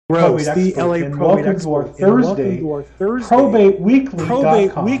Rose, the expert, LA and probate welcome to our expert, and welcome Thursday to our Thursday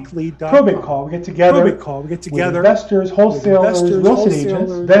probateweekly.com probateweekly.com probate call. We get together with with investors, wholesalers, real estate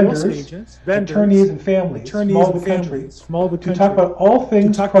agents, vendors, attorneys, and families from all over the country to talk about all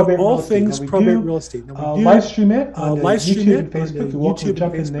things probate real estate. Now, we do live stream it on YouTube and Facebook. You're welcome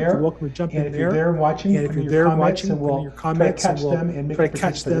to jump in there. And if you're there and watching, put in your comments, and we'll try to catch them and make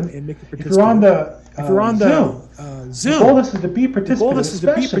it participate. If you're on the Zoom, the goal is to be participant,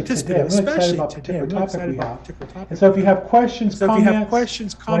 especially today. I'm really excited about the particular topic we have. And so if you have questions,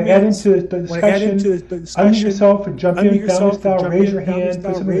 comments, want to add into the discussion, unmute yourself and jump in family style, raise your hand,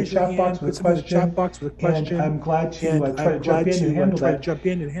 put something in the chat box with a question, and I'm glad to try to jump in and handle that.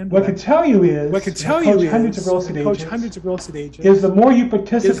 What I can tell you is, I coach hundreds of real estate agents, is the more you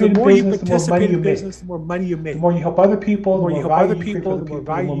participate in business, the more money you make. The more you help other people, the more value you create for other people,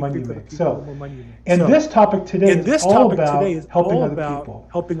 the more money you make. So, and this topic today is all about helping other people.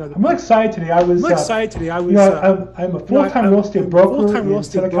 I'm really excited today. I'm a full-time real estate broker in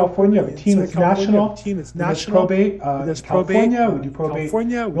Southern California. I have a team that's national. There's probate in California. We do probate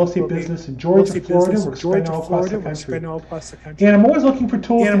real estate business in Georgia, Florida. We're expanding all across the country. And I'm always looking for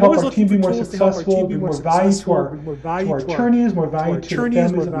tools to help our team be more successful, be more value to our attorneys, more value to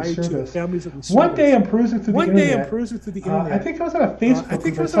the families that we service. One day I'm perusing through the internet. I think I was on a Facebook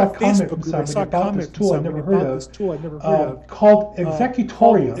group. I saw a comment from somebody about this tool I'd never heard of, called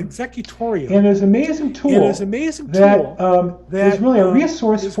Executorium. And it's an amazing tool that is really a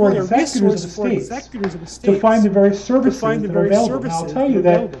resource for executors of estates to find the various services that are available.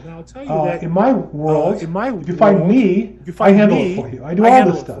 Now, I'll tell you that in my world, if you find me, I handle it for you. I do all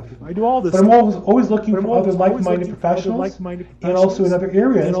this stuff. But I'm always looking for other like-minded professionals and also in other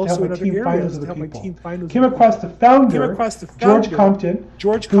areas to help my team find those other people. Came across the founder, George Compton,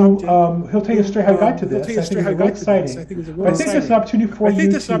 who he'll tell you straight how he got to this. I think it's really exciting. I think it's an opportunity for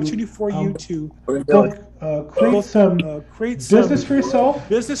you to create some business for yourself.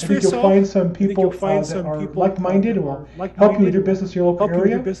 I think you'll find some people that are like-minded and will help you with your business in your local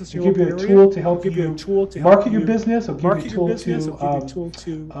area. They'll give you a tool to help you market your business. They'll give you a tool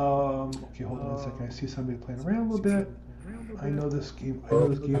to okay, hold on a second. I see somebody playing around a little bit. I know this game by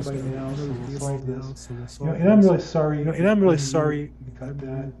now, so we'll solve this. And I'm really sorry. You got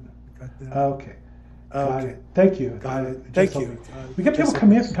that. Okay. Got it. Thank you. We get people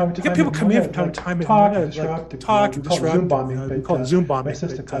come in from time to time. Talk, disrupt. Zoom bombing. We call it Zoom bombing. My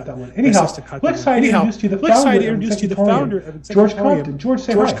assistant caught that one. Anyhow, we're excited to introduce you the founder of Executorium, George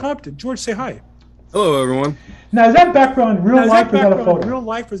Compton. George, say hi. Hello, everyone. Now, is that background real life or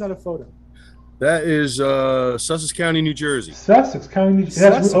is that a photo? That is Sussex County, New Jersey. Sussex County, New Jersey.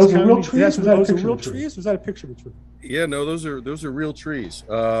 Those are real trees? Was that a picture of a tree? Yeah, no, those are real trees.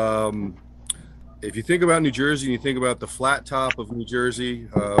 If you think about New Jersey and you think about the flat top of New Jersey,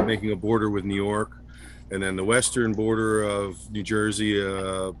 making a border with New York, and then the western border of New Jersey,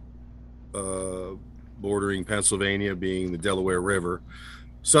 bordering Pennsylvania, being the Delaware River,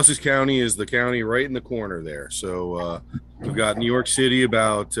 Sussex County is the county right in the corner there. So we've got New York City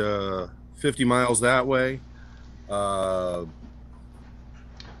about 50 miles that way,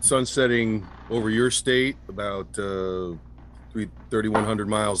 sunsetting over your state about 3,100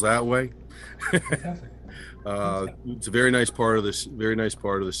 miles that way. It's a very nice part of the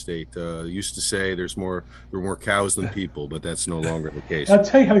state. Used to say there were more cows than people, but that's no longer the case. I'll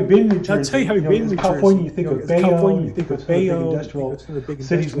tell you how you've been in New Jersey. In California, you think of Bayonne, you think of big industrial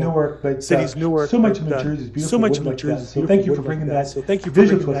cities, Newark, but so much of New Jersey is beautiful. So thank you for bringing that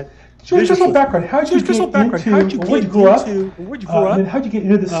vision to us. George, just a little background. How'd you get into, where'd you grow up? And then how'd you get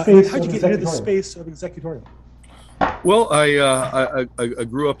into the space of Executorium? Well, I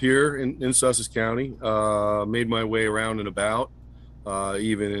grew up here in Sussex County, made my way around and about,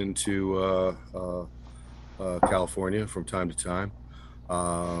 even into California from time to time.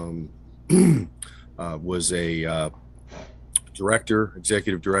 Was a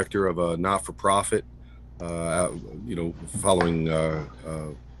executive director of a not-for-profit, following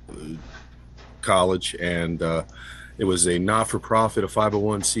college, and it was a not-for-profit, a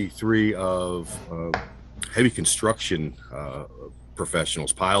 501c3 of heavy construction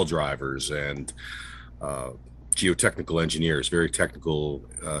professionals, pile drivers, and geotechnical engineers, very technical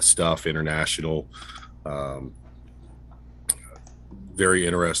stuff, international, very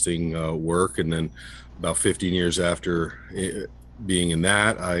interesting work. And then about 15 years after being in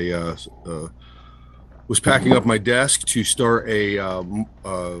that, I was packing up my desk to start a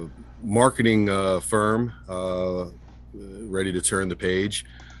marketing firm, ready to turn the page.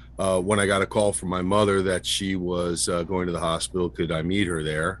 When I got a call from my mother that she was going to the hospital, could I meet her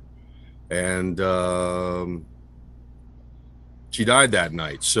there? And she died that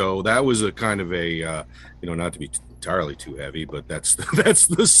night. So that was a kind of a, not to be entirely too heavy, but that's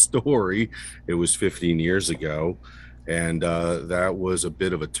the story. It was 15 years ago. And that was a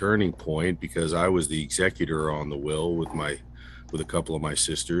bit of a turning point because I was the executor on the will with a couple of my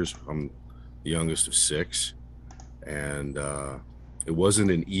sisters. I'm the youngest of 6. And it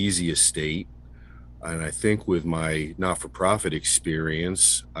wasn't an easy estate. And I think with my not-for-profit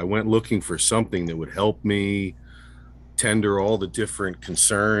experience, I went looking for something that would help me tender all the different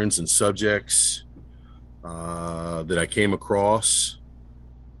concerns and subjects that I came across,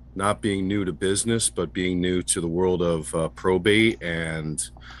 not being new to business, but being new to the world of probate and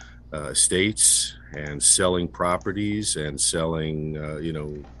estates and selling properties and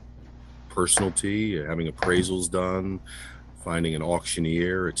selling, personalty, having appraisals done, finding an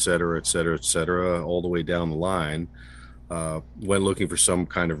auctioneer, et cetera, all the way down the line. Went looking for some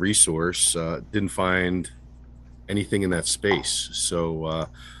kind of resource, didn't find anything in that space. So,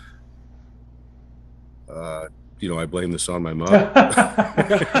 I blame this on my mother.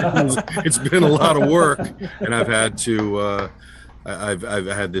 It's been a lot of work, and I've had to, I've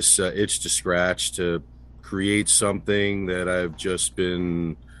had this itch to scratch to create something that I've just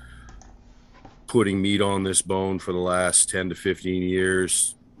been putting meat on this bone for the last 10 to 15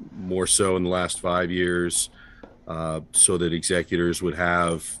 years, more so in the last 5 years, so that executors would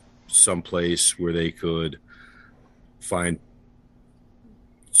have some place where they could find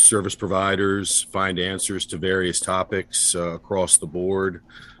service providers, find answers to various topics across the board,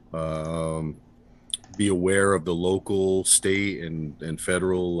 be aware of the local, state, and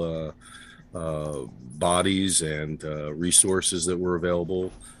federal bodies and resources that were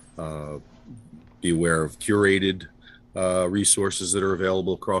available, be aware of curated resources that are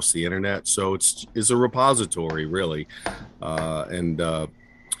available across the internet. So it's a repository, really, and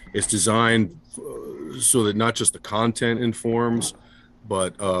it's designed so that not just the content informs,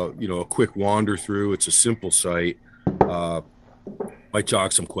 but a quick wander through. It's a simple site. Might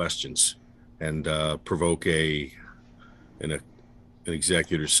jog some questions and provoke an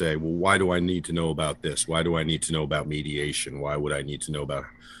executor say, well, why do I need to know about this? Why do I need to know about mediation? Why would I need to know about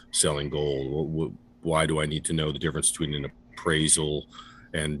selling gold? Why do I need to know the difference between an appraisal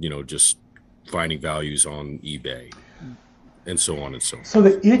and just finding values on eBay, and so on and so on. So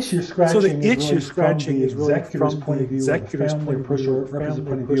the itch you're scratching is really from the executor's point of view, executor's point of view,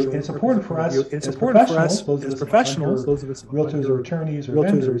 point of view. And it's important for us as professionals, those of us realtors or attorneys or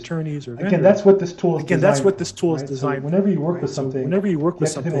vendors. Again, that's what this tool is designed. So whenever you work with something,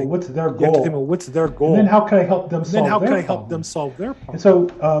 what's their goal? And then how can I help them solve their problem? And so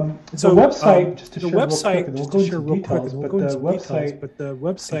the website, just to share real quick, we'll go into details, but the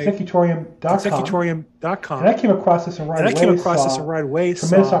website, executorium.com. And I came across this and right away saw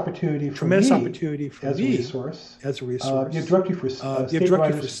tremendous opportunity for me as a resource. You have directory for state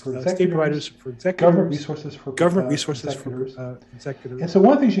writers for executors, government resources for executors. And so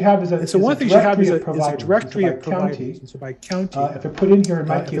one of the things you have is a directory of providers. So by county, if I put in here, in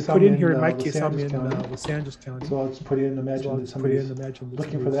my case, I'm in Los Angeles County. So I'll just put in, imagine that somebody's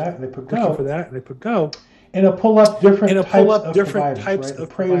looking for that, and they put go. And it'll pull up different types of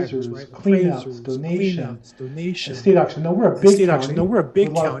appraisers, cleanouts, donations, estate auction. No, we're a big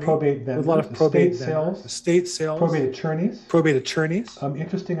county. With a lot of probate vendors, estate sales, probate attorneys.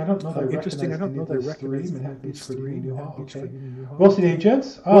 Interesting. I don't know that I recognize these three. Real estate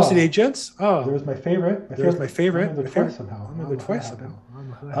agents. There's my favorite. I'm in there twice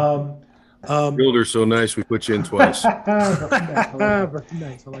somehow. Builder's so nice, we put you in twice. I'm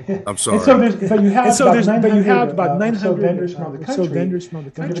sorry. But you have about 900 vendors from the country.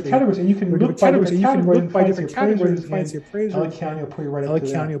 And you can look by different categories and find the appraisers. LA County will pull you right up to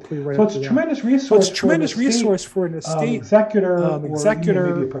that. So it's a tremendous resource for an estate executor or maybe a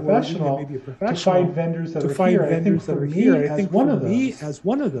professional to find vendors that are here. I think for me, as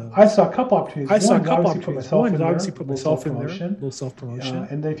one of those, I saw a couple opportunities. One is obviously put myself in there, a little self-promotion.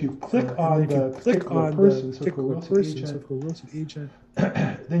 And then if you click on the particular real estate agent,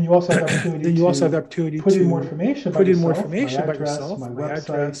 then you also have the opportunity to put in more information about yourself, my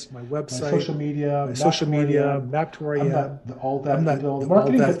address, my website, my social media, map to where I am. I'm not all the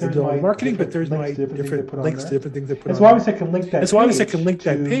marketing, but there's my different links to different things I put on. And so obviously I can link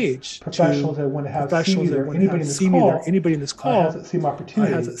that page to professionals that want to have anybody in this call has that same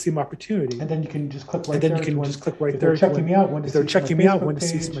opportunity. And then you can just click right there. If they're checking me out, want to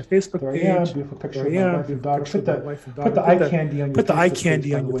see my Facebook page, beautiful picture of my wife and daughter. Put the eye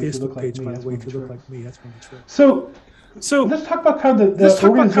candy on your Facebook page, by the way, if you look like me. That's one of the tricks. So let's talk about kind of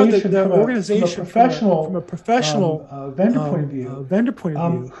the organization from a professional vendor point of view.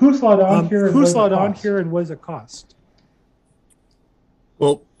 Who's allowed on here and what does it cost?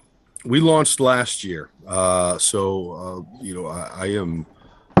 Well, we launched last year. I'm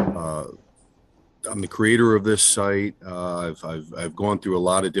the creator of this site. I've gone through a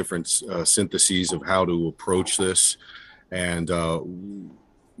lot of different syntheses of how to approach this, and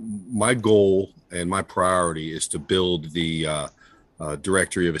my goal and my priority is to build the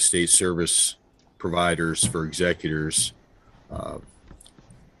directory of estate service providers for executors,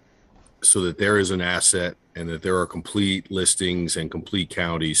 so that there is an asset and that there are complete listings and complete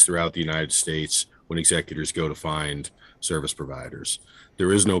counties throughout the United States when executors go to find service providers.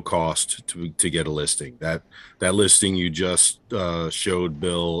 There is no cost to get a listing. That listing you just showed,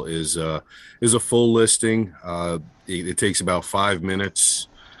 Bill, is a full listing. It takes about 5 minutes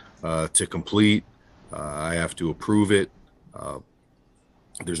to complete. I have to approve it.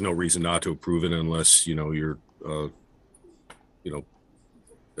 There's no reason not to approve it unless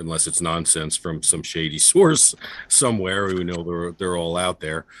unless it's nonsense from some shady source somewhere. We know they're all out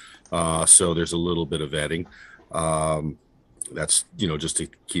there. So there's a little bit of vetting. That's, just to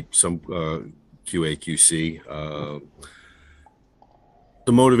keep some QA/QC.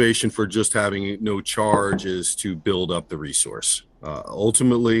 The motivation for just having no charge is to build up the resource.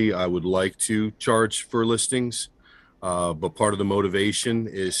 Ultimately, I would like to charge for listings, but part of the motivation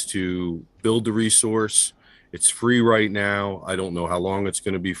is to build the resource. It's free right now. I don't know how long it's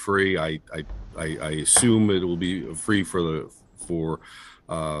going to be free. I assume it will be free for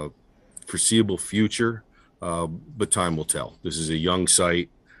foreseeable future, but time will tell. This is a young site.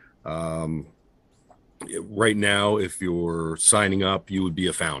 Right now, if you're signing up, you would be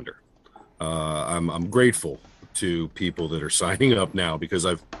a founder. I'm grateful to people that are signing up now because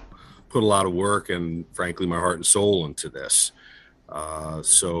I've put a lot of work and, frankly, my heart and soul into this.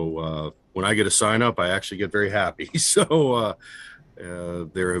 So when I get a sign up, I actually get very happy. So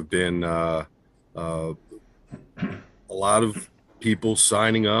there have been a lot of people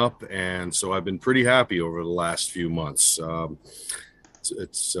signing up, and so I've been pretty happy over the last few months.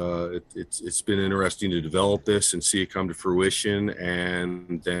 It's been interesting to develop this and see it come to fruition,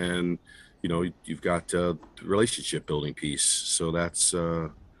 and then you've got the relationship building piece. So that's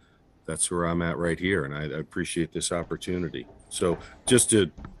where I'm at right here, and I appreciate this opportunity. So just to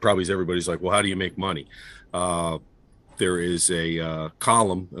probably, everybody's like, well, how do you make money? There is a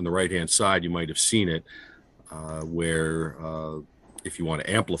column on the right-hand side, you might have seen it, where if you want to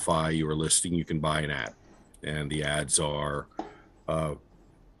amplify your listing, you can buy an ad. And the ads are,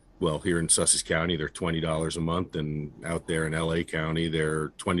 here in Sussex County, they're $20 a month, and out there in LA County,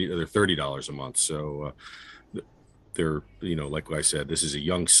 they're $30 a month. So they're, like I said, this is a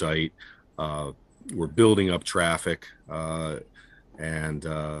young site. We're building up traffic, and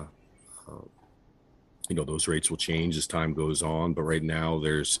those rates will change as time goes on. But right now,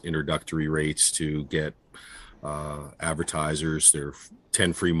 there's introductory rates to get advertisers. There are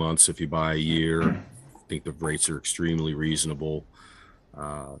 10 free months if you buy a year. I think the rates are extremely reasonable.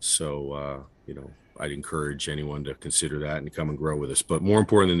 I'd encourage anyone to consider that and come and grow with us. But more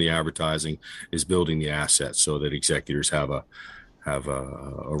important than the advertising is building the asset so that executors have a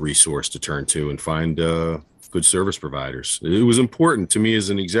resource to turn to and find good service providers. It was important to me as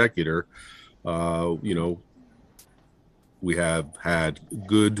an executor. We have had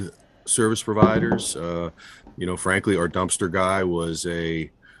good service providers. Frankly, our dumpster guy was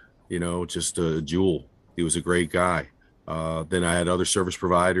just a jewel. He was a great guy. Then I had other service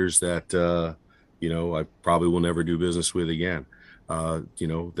providers that, I probably will never do business with again.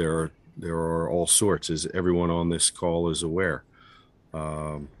 There are all sorts, as everyone on this call is aware.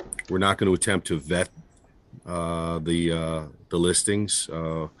 We're not going to attempt to vet the listings,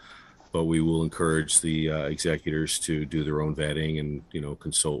 but we will encourage the executors to do their own vetting and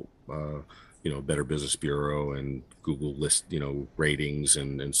consult Better Business Bureau and Google list ratings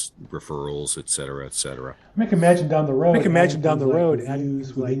and referrals, et cetera, et cetera. I can imagine down the road.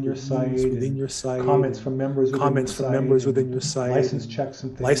 Reviews within your site, comments from members within your site, license checks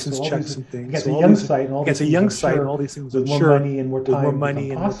and things. It's a young site, and all these things. With more money and more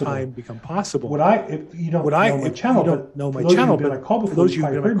time become possible. For those of you who've been on a call before,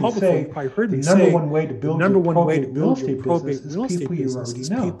 you've probably heard me say the number one way to build your probate real estate business is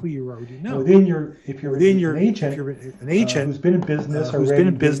people you already know. If you're an agent who's been in business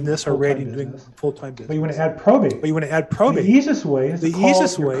already doing full-time business, but you want to add probate. The easiest way is to call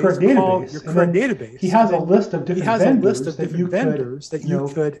your current database. He has a list of different vendors that you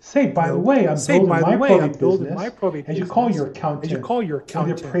could say, by the way, I'm building my probate business. And you call your accountant or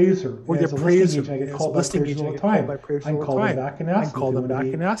the appraiser. Or the appraiser. I get called by appraisers all the time. I can call them back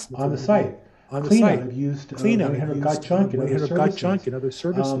and ask them on the site. on the cleanout. site. I've used Cleanout. I've I've got used junk and other got junk services. and other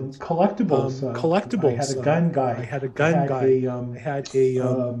services. Collectibles. Collectibles. I had a gun guy. I had a gun guy. I had a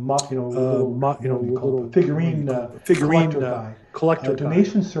little figurine collector guy.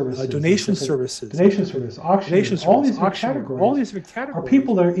 Donation services. Donation services. Donation service. Auctions. All these different categories. Are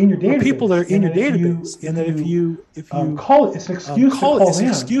people that are in your database. People that are in your database. And that if you call it, it's an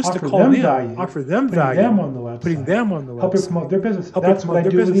excuse to call them, offer them value, putting them on the website, help them promote their business. That's what I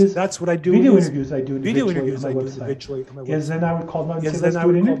do. That's what I do. Video interviews I do individually on my website. Is then I would call them and say, let's do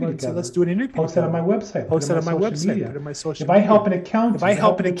an interview together. Let's do an interview. Post that on my website. Post that on my website. Put it on my social media. If I help an accountant, if I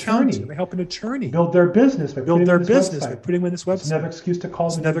help an attorney build their business by putting them in this website. It's another excuse to call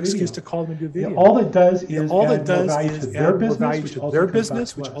them. Another excuse to call them and do video. All it does is add value to their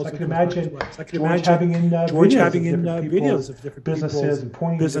business, which I can imagine George having in videos of different businesses and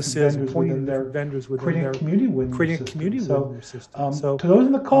pointing to different vendors within their creating a community within system. So to those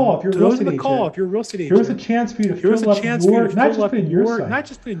in the call, if you're a real estate agent, here's a chance for you to fill up your, not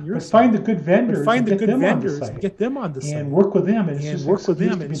just put in your site, but find the good vendors, get them on the site, and work with them, and work with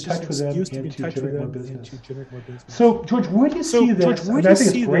them, and be in touch with them, and to generate more business. So George, where do you see this? I think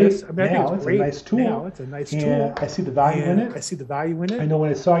it's great now. It's a nice tool. It's a nice tool. I see the value in it. I know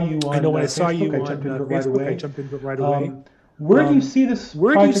when I saw you on Facebook, I jumped into it right away. Where do you see this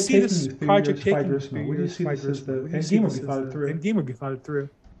project taking you 5 years from now? Where do you see this as the end game will be thought through?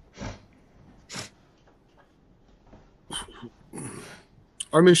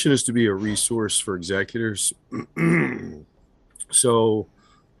 Our mission is to be a resource for executors. So,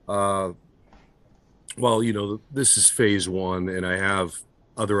 this is phase one, and I have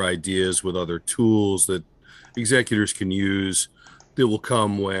other ideas with other tools that executors can use that will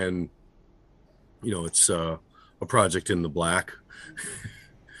come when, it's a project in the black.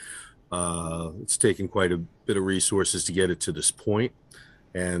 It's taken quite a bit of resources to get it to this point,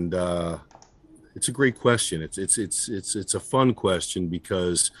 and it's a great question. It's a fun question,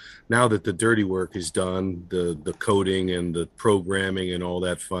 because now that the dirty work is done, the coding and the programming and all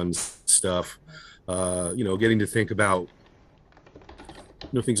that fun stuff, getting to think about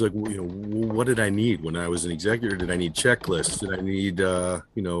things like, what did I need when I was an executor? Did I need checklists? Did I need a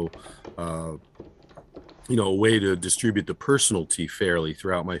way to distribute the personalty fairly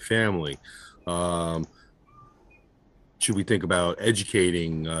throughout my family? Should we think about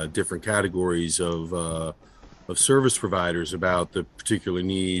educating different categories of service providers about the particular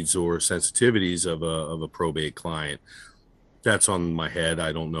needs or sensitivities of a probate client? That's on my head.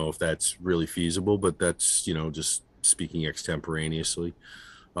 I don't know if that's really feasible, but that's, just speaking extemporaneously.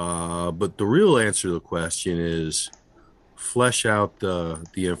 But the real answer to the question is flesh out the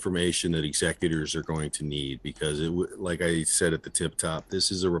information that executors are going to need, because like I said at the tip top,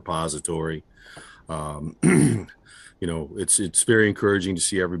 this is a repository. It's very encouraging to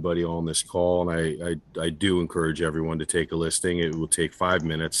see everybody on this call, and I do encourage everyone to take a listing. It will take 5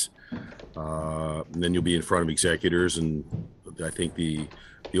 minutes, and then you'll be in front of executors. And I think the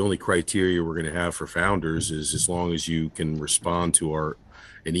only criteria we're going to have for founders is, as long as you can respond to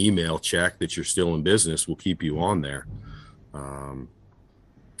an email check that you're still in business, we'll keep you on there.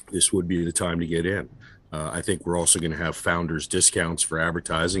 This would be the time to get in. I think we're also going to have founders discounts for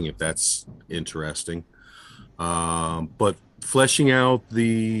advertising, if that's interesting. But fleshing out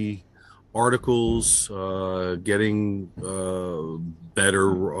the articles, getting better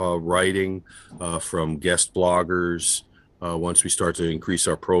writing from guest bloggers once we start to increase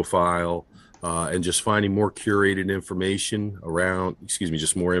our profile, and just finding more curated information around,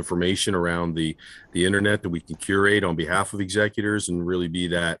 more information around the internet that we can curate on behalf of executors, and really be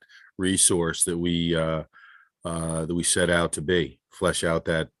that resource that we set out to be. Flesh out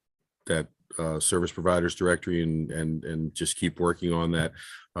that service providers directory, and just keep working on that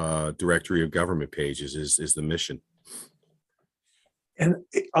directory of government pages is the mission. And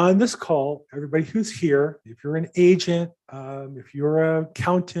on this call, everybody who's here, if you're an agent, if you're an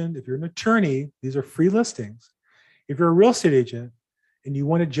accountant, if you're an attorney, these are free listings. If you're a real estate agent and you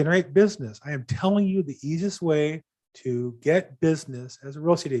want to generate business, I am telling you the easiest way to get business as a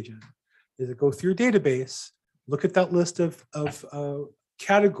real estate agent is to go through your database, look at that list of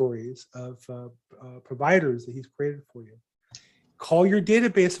categories of providers that he's created for you. Call your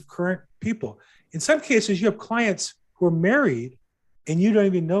database of current people. In some cases, you have clients who are married and you don't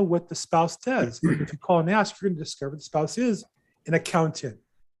even know what the spouse does. If you call and ask, you're going to discover the spouse is an accountant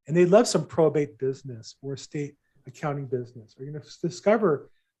and they love some probate business or estate accounting business. Or you're going to discover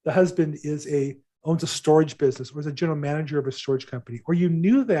the husband owns a storage business or is a general manager of a storage company, or you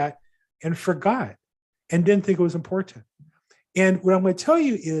knew that and forgot and didn't think it was important. And what I'm going to tell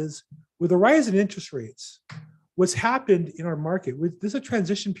you is, with the rise in interest rates, what's happened in our market, this is a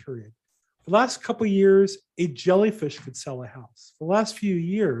transition period. the last couple of years, a jellyfish could sell a house. For the last few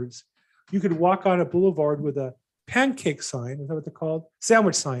years, you could walk on a boulevard with a pancake sign, is that what they're called?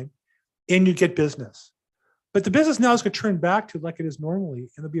 Sandwich sign, and you'd get business. But the business now is going to turn back to like it is normally, and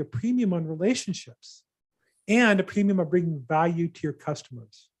there'll be a premium on relationships and a premium on bringing value to your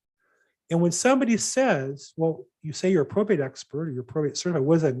customers. And when somebody says, well, you say you're a probate expert or you're probate certified,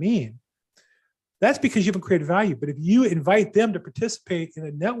 what does that mean? That's because you haven't created value. But if you invite them to participate in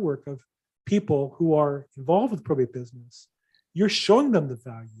a network of people who are involved with probate business, you're showing them the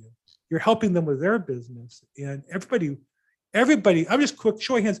value. You're helping them with their business. And everybody, I'm just quick,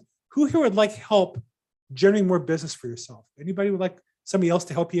 show of hands, who here would like help generating more business for yourself? Anybody would like somebody else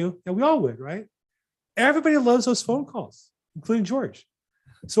to help you? Yeah, we all would, right? Everybody loves those phone calls, including George.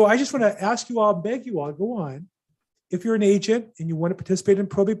 So I just want to ask you all, beg you all, go on. If you're an agent and you want to participate in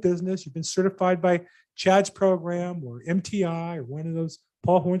probate business, you've been certified by Chad's program or MTI or one of those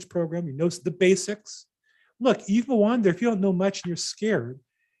Paul Horn's program, you know the basics. Look, you can go on there. If you don't know much and you're scared,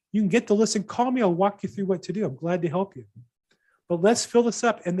 you can get the list and call me. I'll walk you through what to do. I'm glad to help you. But let's fill this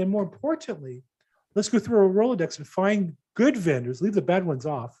up. And then more importantly, let's go through our Rolodex and find good vendors, leave the bad ones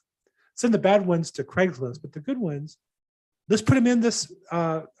off. Send the bad ones to Craigslist, but the good ones, let's put them in this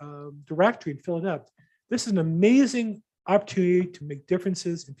directory and fill it up. This is an amazing opportunity to make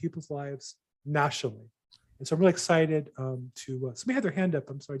differences in people's lives nationally. And so I'm really excited to, somebody had their hand up.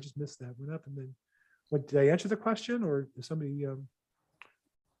 I'm sorry, I just missed that. Went up and then, what, did I answer the question or is somebody, I'm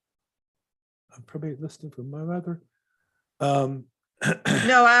probably listening for my mother.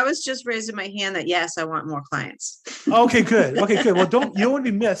 No, I was just raising my hand that yes, I want more clients. Okay, good. Okay, good. Well, you don't want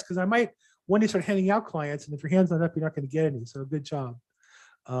to be missed because I might one day start handing out clients, and if your hand's not up, you're not going to get any. So good job.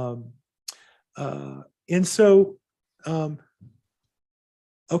 And so,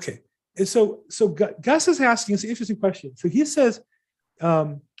 okay. And so Gus is asking, it's an interesting question. So he says,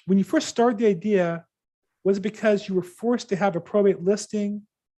 when you first started the idea, was it because you were forced to have a probate listing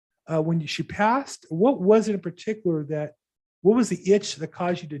when she passed? What was it in particular what was the itch that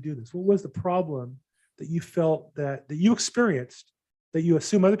caused you to do this? What was the problem that you felt that you experienced, that you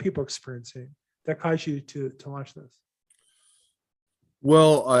assume other people are experiencing, that caused you to launch this?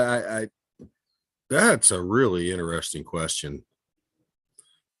 Well, I that's a really interesting question.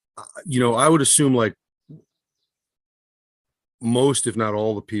 I would assume like most, if not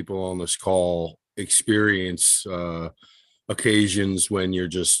all the people on this call experience occasions when you're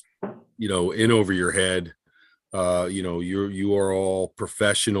just, in over your head. You are all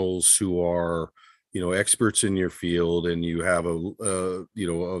professionals who are, experts in your field, and you have a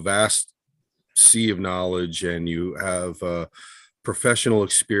vast sea of knowledge, and you have professional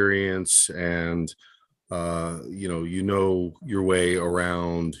experience, and you know your way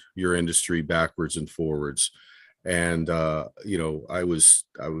around your industry backwards and forwards. And I was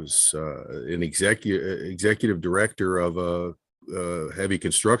an executive director of a heavy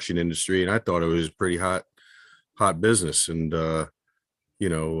construction industry, and I thought it was pretty hot business. And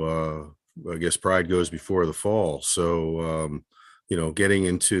I guess pride goes before the fall. So getting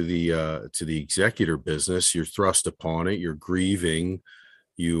into the executor business, you're thrust upon it, you're grieving,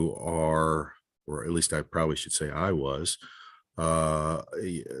 you are, or at least I probably should say I was,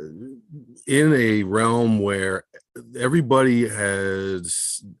 in a realm where everybody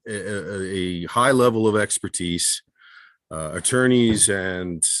has a high level of expertise. Attorneys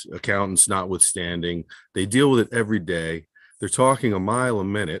and accountants notwithstanding, they deal with it every day. They're talking a mile a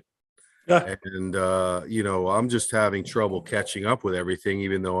minute. Yeah. And, I'm just having trouble catching up with everything,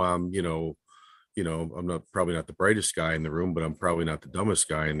 even though I'm, I'm probably not the brightest guy in the room, but I'm probably not the dumbest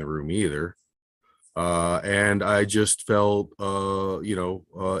guy in the room either. And I just felt,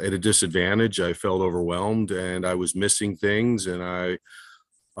 at a disadvantage. I felt overwhelmed, and I was missing things. And I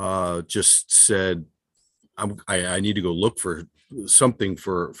just said, I need to go look for something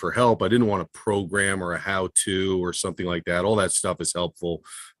for help. I didn't want a program or a how-to or something like that. All that stuff is helpful,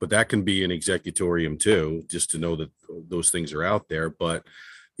 but that can be an executorium too, just to know that those things are out there. But,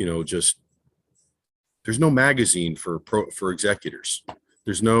 just there's no magazine for executors.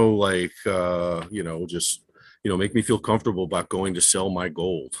 There's no make me feel comfortable about going to sell my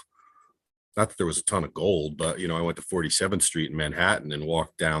gold. Not that there was a ton of gold, but, I went to 47th Street in Manhattan and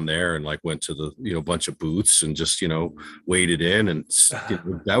walked down there and went to the, bunch of booths and just, waded in, and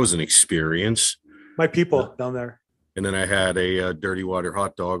that was an experience. My people down there. And then I had a dirty water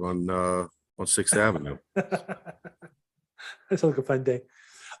hot dog on 6th Avenue. That sounds like a fun day.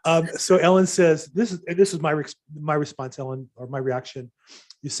 So Ellen says, this is my response, Ellen, or my reaction.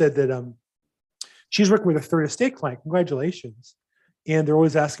 You said that she's working with a third estate client. Congratulations. And they're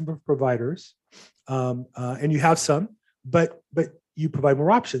always asking for providers, and you have some, but you provide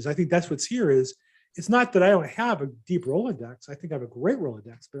more options. I think that's what's here is, it's not that I don't have a deep Rolodex. I think I have a great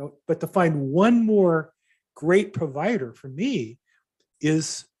Rolodex, but to find one more great provider for me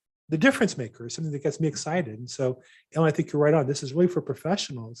is the difference maker, something that gets me excited. And so, Ellen, I think you're right on. This is really for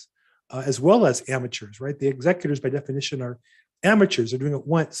professionals as well as amateurs, right? The executors, by definition, are amateurs. They're doing it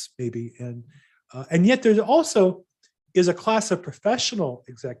once, maybe, and yet there's also is a class of professional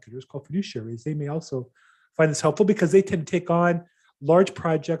executors called fiduciaries. They may also find this helpful because they tend to take on large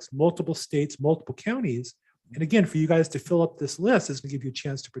projects, multiple states, multiple counties. And again, for you guys to fill up this list is going to give you a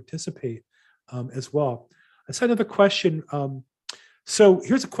chance to participate as well. I saw another question. So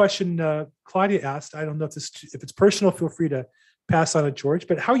here's a question Claudia asked. I don't know if it's personal, feel free to pass on it, George,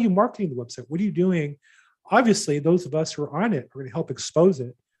 but how are you marketing the website? What are you doing? Obviously, those of us who are on it are going to help expose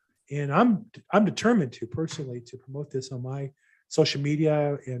it. And I'm determined to personally to promote this on my social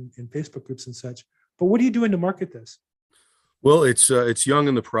media and Facebook groups and such. But what are you doing to market this? Well, it's young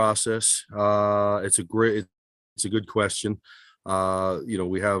in the process. It's a good question.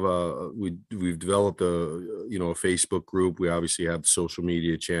 We have we've developed a Facebook group. We obviously have social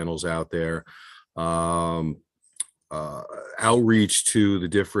media channels out there. Outreach to the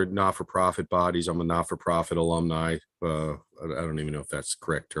different not-for-profit bodies. I'm a not-for-profit alumni. I don't even know if that's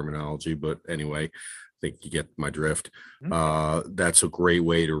correct terminology, but anyway, I think you get my drift. That's a great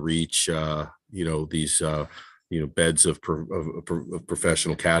way to reach these beds of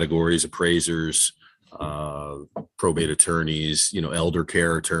professional categories, appraisers, probate attorneys, elder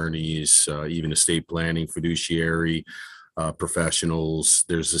care attorneys, even estate planning, fiduciary professionals.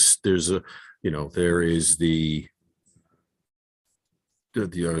 There is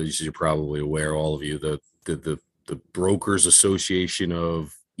you're probably aware, all of you, the Brokers Association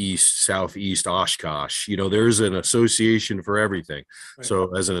of Southeast Oshkosh. There's an association for everything. Right.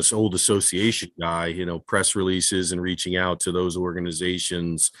 So as an old association guy, press releases and reaching out to those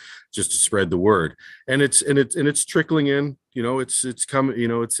organizations just to spread the word. And it's trickling in. It's coming.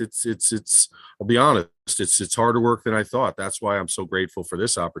 It's I'll be honest, it's harder work than I thought. That's why I'm so grateful for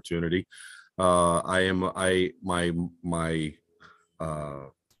this opportunity.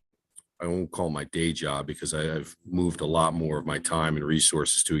 I won't call my day job, because I've moved a lot more of my time and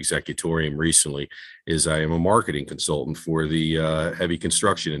resources to Executorium recently, is I am a marketing consultant for the heavy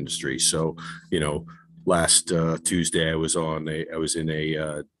construction industry. So, last Tuesday I was in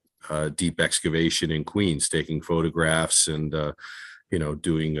a deep excavation in Queens, taking photographs and,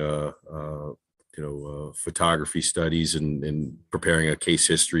 doing photography studies and preparing a case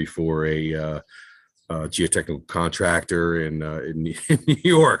history for a geotechnical contractor in New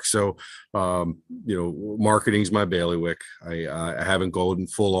York. So, marketing's my bailiwick. I haven't gone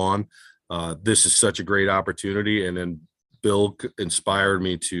full on. This is such a great opportunity. And then Bill inspired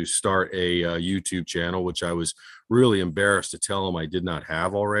me to start a YouTube channel, which I was really embarrassed to tell him I did not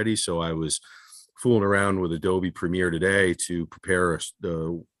have already. So I was fooling around with Adobe Premiere today to prepare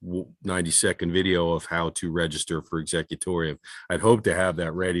the 90-second video of how to register for Executorium. I'd hoped to have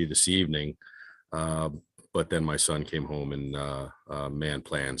that ready this evening. But then my son came home and man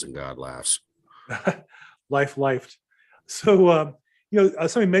plans and God laughs. Life. So,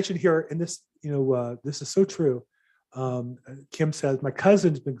 somebody mentioned here, and this, this is so true. Kim says, my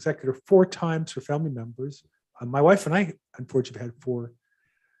cousin's been executor 4 times for family members. My wife and I, unfortunately, had four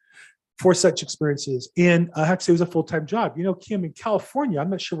such experiences. And I have to say it was a full-time job. Kim, in California, I'm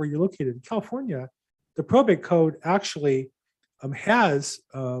not sure where you're located. In California, the probate code actually has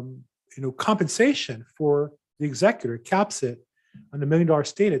compensation for the executor. It caps it on a $1 million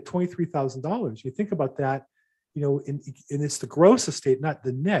estate at $23,000. You think about that, and it's the gross estate, not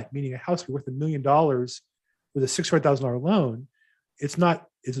the net, meaning a house worth $1 million with a $600,000 loan. It's not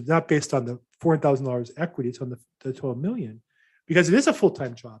based on the $400,000 equity. It's on the total million, because it is a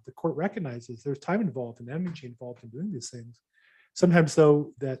full-time job. The court recognizes there's time involved and energy involved in doing these things. Sometimes,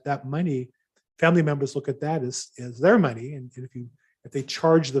 though, that money, family members look at that as their money, and if they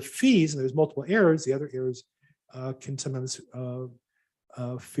charge the fees and there's multiple heirs, the other heirs can sometimes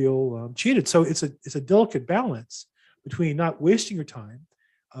feel cheated. So it's a delicate balance between not wasting your time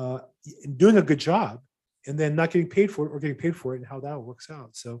and doing a good job, and then not getting paid for it, or getting paid for it, and how that works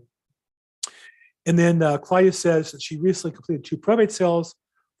out. So, and then Claudia says that she recently completed 2 probate sales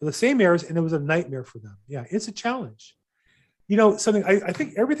for the same heirs, and it was a nightmare for them. Yeah, it's a challenge. Something, I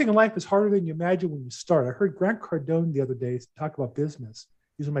think everything in life is harder than you imagine when you start. I heard Grant Cardone the other day talk about business.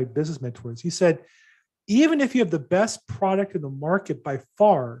 These are my business mentors. He said, even if you have the best product in the market by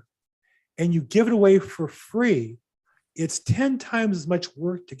far, and you give it away for free, it's 10 times as much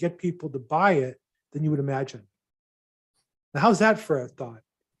work to get people to buy it than you would imagine. Now, how's that for a thought?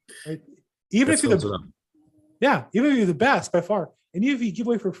 Right? Even if you're the best by far, And even if you give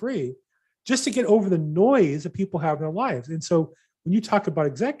away for free, just to get over the noise that people have in their lives. And so when you talk about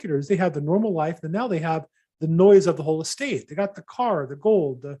executors, they have the normal life, and now they have the noise of the whole estate. They got the car, the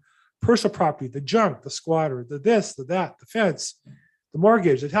gold, the personal property, the junk, the squatter, the this, the that, the fence, the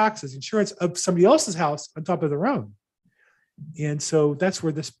mortgage, the taxes, insurance of somebody else's house on top of their own. And so that's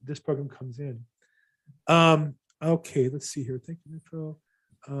where this program comes in. Okay, let's see here. Thank you, Metro.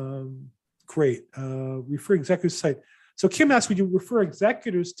 Great. Refer executors to site. So Kim asked, would you refer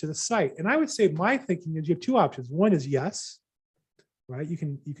executors to the site? And I would say my thinking is you have two options. One is yes, right? You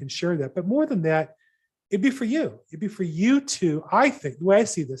can share that. But more than that, it'd be for you. It'd be for you to, I think, the way I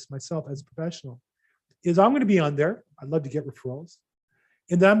see this myself as a professional, is I'm going to be on there. I'd love to get referrals.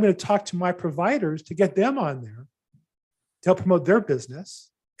 And then I'm going to talk to my providers to get them on there to help promote their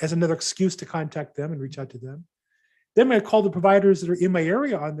business as another excuse to contact them and reach out to them. Then I'm going to call the providers that are in my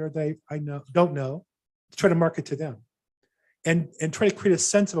area on there that I don't know to try to market to them and try to create a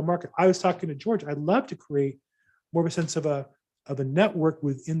sense of a market. I was talking to George. I'd love to create more of a sense of a network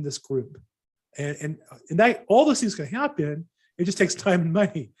within this group. And that all those things can happen. It just takes time and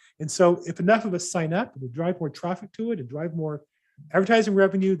money. And so if enough of us sign up and we drive more traffic to it and drive more advertising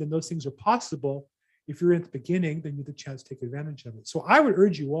revenue, then those things are possible. If you're in at the beginning, then you have the chance to take advantage of it. So I would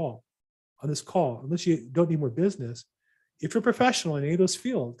urge you all on this call, unless you don't need more business, if you're a professional in any of those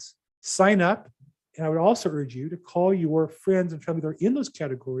fields, sign up. And I would also urge you to call your friends and family that are in those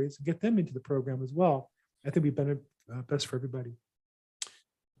categories and get them into the program as well. I think we've been best for everybody.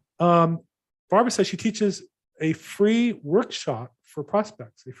 Barbara says she teaches a free workshop for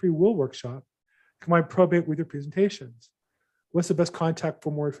prospects, a free will workshop, combine probate with your presentations. What's the best contact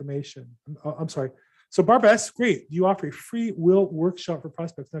for more information? I'm sorry. So Barbara, that's great. You offer a free will workshop for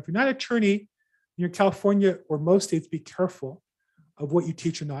prospects. Now, if you're not an attorney in California or most states, be careful of what you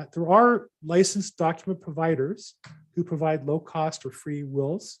teach or not. There are licensed document providers who provide low cost or free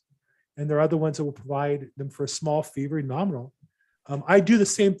wills. And there are other ones that will provide them for a small fee, very nominal. I do the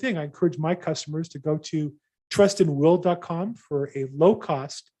same thing. I encourage my customers to go to trustandwill.com for a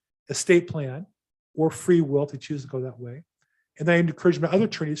low-cost estate plan or free will if they choose to go that way. And then I encourage my other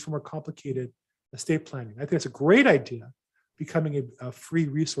attorneys for more complicated estate planning. I think it's a great idea, becoming a free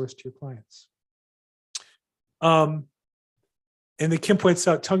resource to your clients. And then Kim points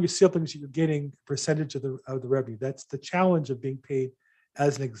out, telling your siblings you're getting a percentage of the revenue. That's the challenge of being paid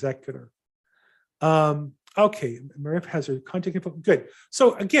as an executor. Okay, Maria has her contact info. Good.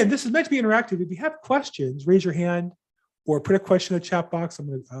 So again, this is meant to be interactive. If you have questions, raise your hand or put a question in the chat box. I'm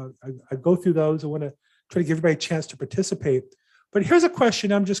going to go through those. I want to try to give everybody a chance to participate. But here's a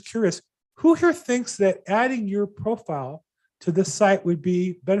question. I'm just curious. Who here thinks that adding your profile to this site would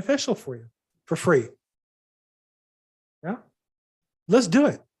be beneficial for you for free? Yeah, let's do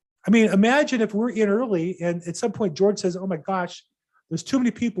it. I mean, imagine if we're in early and at some point George says, oh my gosh, there's too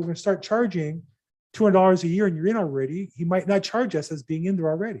many people. We're going to start charging $200 a year and you're in already. He might not charge us as being in there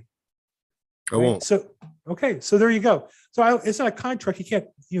already. I won't. So, okay. So there you go. So it's not a contract.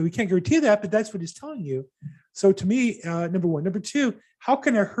 You can't guarantee that, but that's what he's telling you. So to me, number one. Number two, how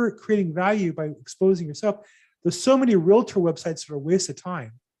can it hurt creating value by exposing yourself? There's so many realtor websites that are a waste of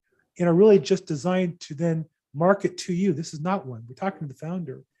time and are really just designed to then market to you. This is not one. We're talking to the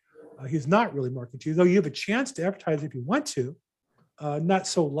founder. He's not really marketing to you, though you have a chance to advertise if you want to. Not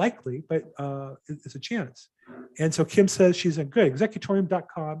so likely, but it's a chance. And so Kim says she's in good.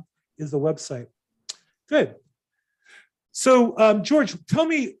 Executorium.com is the website. Good. So George, tell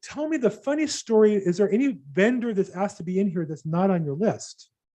me the funny story. Is there any vendor that's asked to be in here that's not on your list?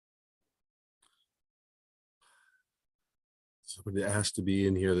 Somebody asked to be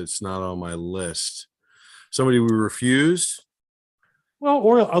in here that's not on my list. Somebody we refused? Well,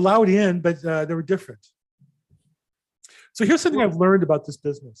 or allowed in, but they were different. So here's something I've learned about this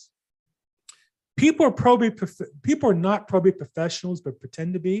business. People are not probate professionals, but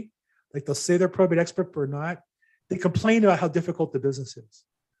pretend to be. Like they'll say they're probate expert, but are not. They complain about how difficult the business is.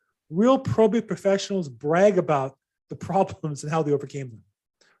 Real probate professionals brag about the problems and how they overcame them,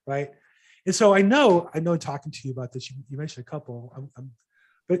 right? And so I know talking to you about this, you mentioned a couple,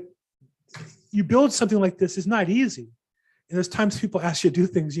 but you build something like this is not easy. And there's times people ask you to do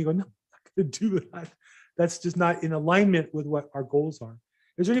things, you go, no, I'm not going to do that. That's just not in alignment with what our goals are.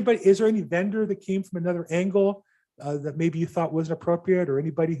 Is there any vendor that came from another angle that maybe you thought wasn't appropriate, or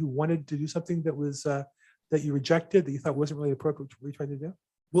anybody who wanted to do something that was that you rejected that you thought wasn't really appropriate to what you're trying to do?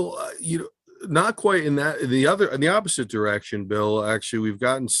 Well, not quite in the opposite direction, Bill. Actually, we've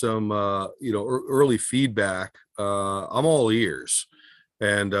gotten some early feedback. I'm all ears.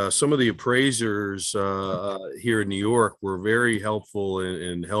 And some of the appraisers here in New York were very helpful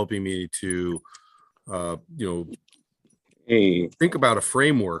in helping me to, think about a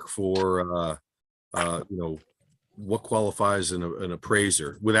framework for, what qualifies an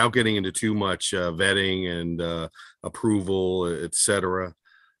appraiser without getting into too much vetting and approval, et cetera,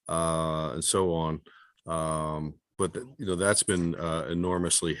 and so on. But that's been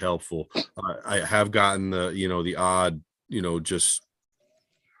enormously helpful. I have gotten the odd, just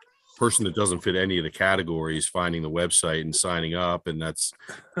person that doesn't fit any of the categories finding the website and signing up, and that's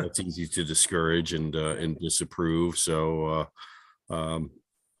easy to discourage and disapprove. So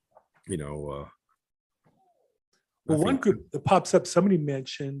well, one group that pops up, somebody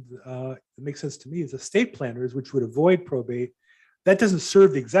mentioned, that makes sense to me, is estate planners, which would avoid probate. That doesn't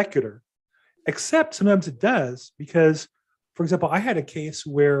serve the executor, except sometimes it does, because, for example, I had a case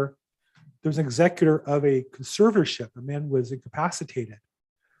where there was an executor of a conservatorship. A man was incapacitated,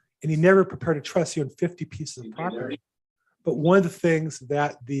 and he never prepared a trust. He owned 50 pieces of property. But one of the things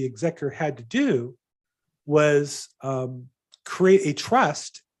that the executor had to do was create a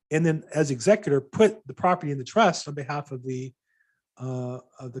trust, and then as executor, put the property in the trust on behalf of the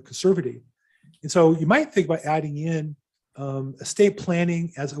conservatee. And so you might think about adding in estate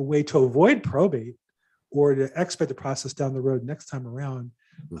planning as a way to avoid probate or to expedite the process down the road next time around,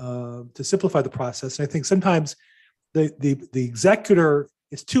 to simplify the process. And I think sometimes the executor,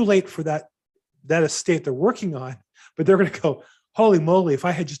 it's too late for that estate they're working on, but they're going to go, holy moly, if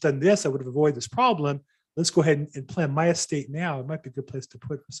I had just done this, I would have avoided this problem. Let's go ahead and plan my estate now. It might be a good place to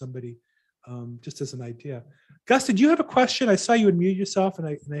put for somebody, just as an idea. Gus, did you have a question? I saw you unmute yourself, and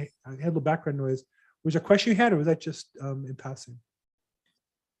I had a little background noise. Was there a question you had, or was that just in passing?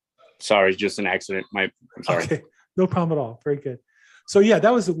 Sorry, just an accident. I'm sorry. Okay, no problem at all. Very good. So yeah,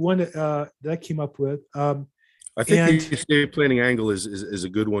 that was the one that I came up with. I think the estate planning angle is a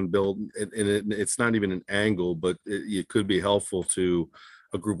good one, Bill, and it's not even an angle, but it could be helpful to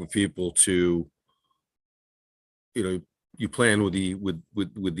a group of people to, you plan with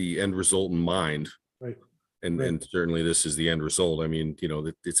the end result in mind, right? And certainly this is the end result. I mean,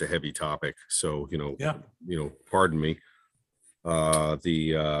 it's a heavy topic, so pardon me.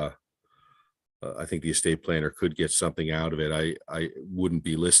 I think the estate planner could get something out of it. I wouldn't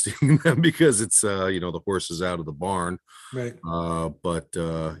be listing them because it's the horse is out of the barn, right? But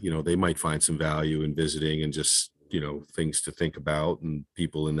they might find some value in visiting and just things to think about, and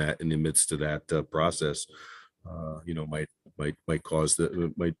people in the midst of that process, might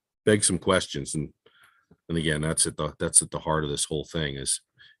beg some questions, and again, that's at the heart of this whole thing. Is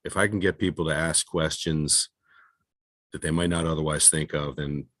if I can get people to ask questions that they might not otherwise think of,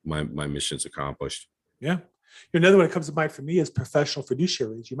 then my mission's accomplished. Yeah. Another one that comes to mind for me is professional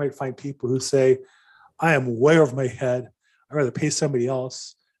fiduciaries. You might find people who say, I am way over my head. I'd rather pay somebody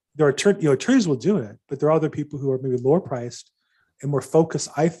else. There are attorneys will do it, but there are other people who are maybe lower priced and more focused,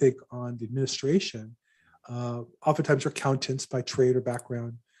 I think, on the administration. Oftentimes accountants by trade or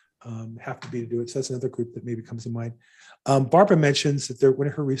background have to be to do it. So that's another group that maybe comes to mind. Barbara mentions that one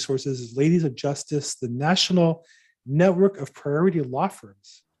of her resources is Ladies of Justice, the National Network of Priority Law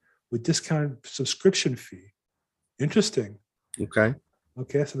Firms with discounted subscription fee. Interesting. Okay,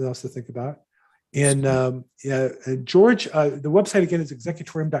 something else to think about. And and George, the website again is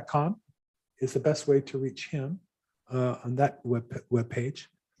executorium.com is the best way to reach him on that web page.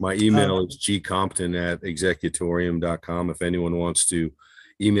 My email is gcompton@executorium.com. If anyone wants to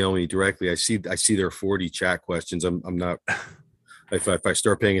email me directly, I see there are 40 chat questions. I'm not. If I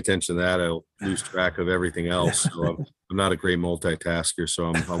start paying attention to that, I'll lose track of everything else. So I'm not a great multitasker,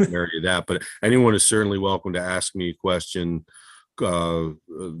 so I'm wary of that. But anyone is certainly welcome to ask me a question. The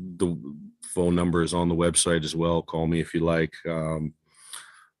phone number is on the website as well. Call me if you like. That's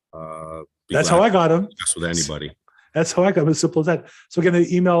how I got him. Just with anybody. That's how I got him. As simple as that. So again,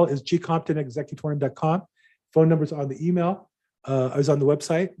 the email is gcompton@executorium.com. Phone numbers on the email. I was on the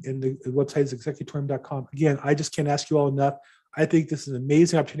website, and the website is executorium.com. Again, I just can't ask you all enough. I think this is an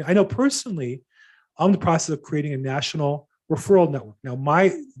amazing opportunity. I know personally, I'm in the process of creating a national referral network. Now,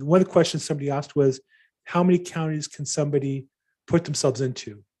 one of the questions somebody asked was, how many counties can somebody put themselves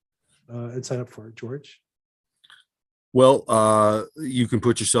into and sign up for it, George? Well, you can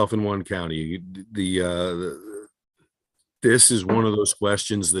put yourself in one county. This is one of those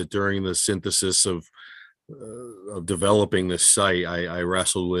questions that during the synthesis of developing this site, I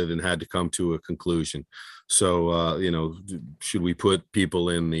wrestled with and had to come to a conclusion. So, should we put people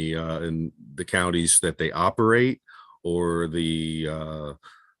in the counties that they operate, or in the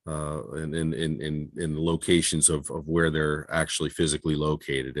locations of where they're actually physically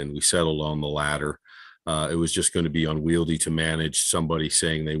located? And we settled on the latter. It was just going to be unwieldy to manage somebody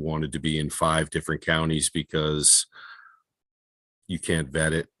saying they wanted to be in 5 different counties because you can't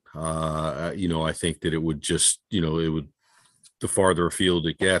vet it. I think that it would just, it would the farther afield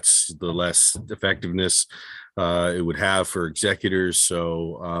it gets, the less effectiveness it would have for executors.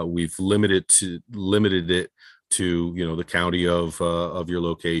 So we've limited it to, you know, the county of your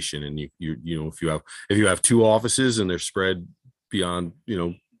location. And you know, if you have two offices and they're spread beyond, you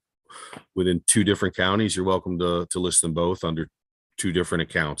know, within two different counties, you're welcome to list them both under two different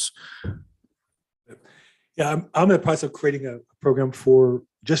accounts. Yeah, I'm in the process of creating a program for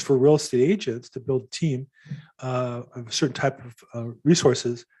real estate agents to build a team of a certain type of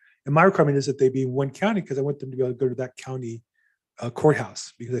resources. And my requirement is that they be in one county, because I want them to be able to go to that county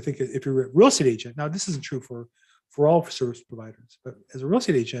courthouse. Because I think if you're a real estate agent, now this isn't true for all service providers, but as a real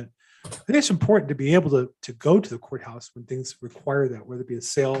estate agent, I think it's important to be able to go to the courthouse when things require that, whether it be a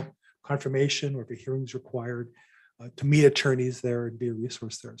sale confirmation or if a hearing is required, to meet attorneys there and be a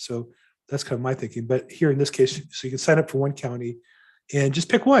resource there. So that's kind of my thinking. But here in this case, so you can sign up for one county and just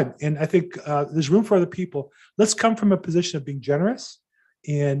pick one. And I think there's room for other people. Let's come from a position of being generous,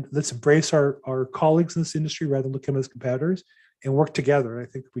 and let's embrace our colleagues in this industry rather than look at them as competitors, and work together. And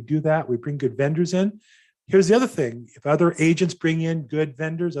I think if we do that, we bring good vendors in. Here's the other thing. If other agents bring in good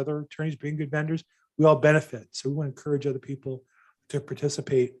vendors, other attorneys bring good vendors, we all benefit. So we want to encourage other people to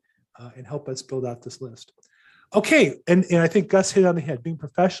participate and help us build out this list. Okay, and I think Gus hit it on the head. Being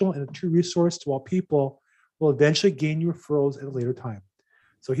professional and a true resource to all people will eventually gain you referrals at a later time.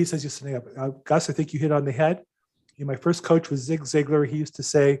 So he says, just Gus, I think you hit on the head. My first coach was Zig Ziglar. He used to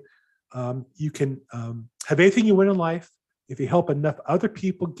say, you can have anything you want in life if you help enough other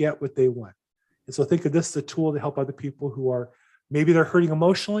people get what they want. And so think of this as a tool to help other people who are, maybe they're hurting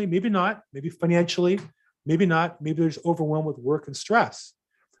emotionally, maybe not, maybe financially, maybe not, maybe they're just overwhelmed with work and stress.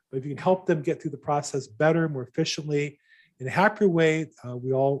 But if you can help them get through the process better, more efficiently, in a happier way,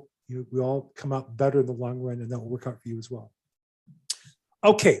 we all come out better in the long run, and that will work out for you as well.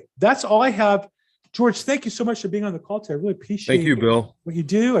 Okay, that's all I have. George, thank you so much for being on the call today. I really appreciate Thank you, Bill. What you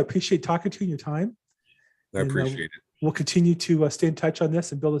do. I appreciate talking to you and your time. I appreciate it. We'll continue to stay in touch on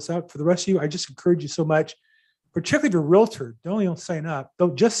this and build this out. For the rest of you, I just encourage you so much, particularly if you're a realtor, don't sign up.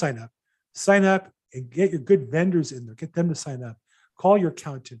 Don't just sign up. Sign up and get your good vendors in there. Get them to sign up. Call your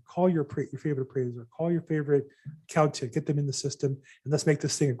accountant, call your favorite appraiser, call your favorite accountant, get them in the system, and let's make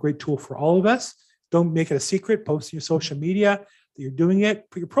this thing a great tool for all of us. Don't make it a secret. Post in your social media that you're doing it.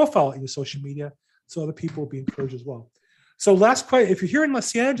 Put your profile in your social media so other people will be encouraged as well. So last question, if you're here in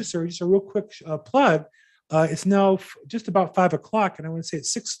Los Angeles, or just a real quick plug, it's now just about 5 o'clock, and I want to say at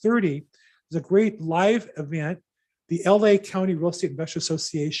 6:30, there's a great live event, the LA County Real Estate Investor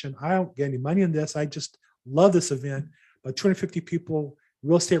Association. I don't get any money in this. I just love this event. About 250 people,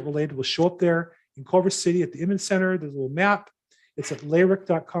 real estate related, will show up there in Culver City at the Inman Center. There's a little map. It's at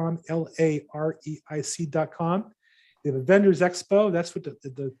LAREIC.com, LAREIC.com. They have a vendors expo. That's what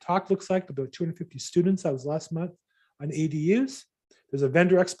the talk looks like. About 250 students. That was last month on ADUs. There's a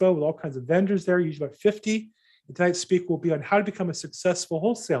vendor expo with all kinds of vendors there, usually about 50. And tonight's speak will be on how to become a successful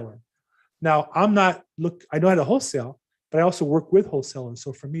wholesaler. Now, I know how to wholesale, but I also work with wholesalers.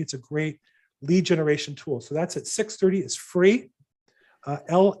 So for me, it's a great lead generation tool. So that's at 6:30. It's free.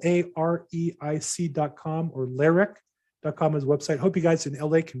 LAREIC.com or LAREIC.com is the website. Hope you guys in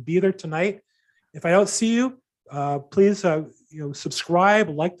LA can be there tonight. If I don't see you, please subscribe,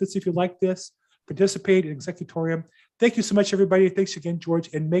 like this if you like this, participate in Executorium. Thank you so much, everybody. Thanks again,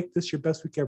 George, and make this your best week ever.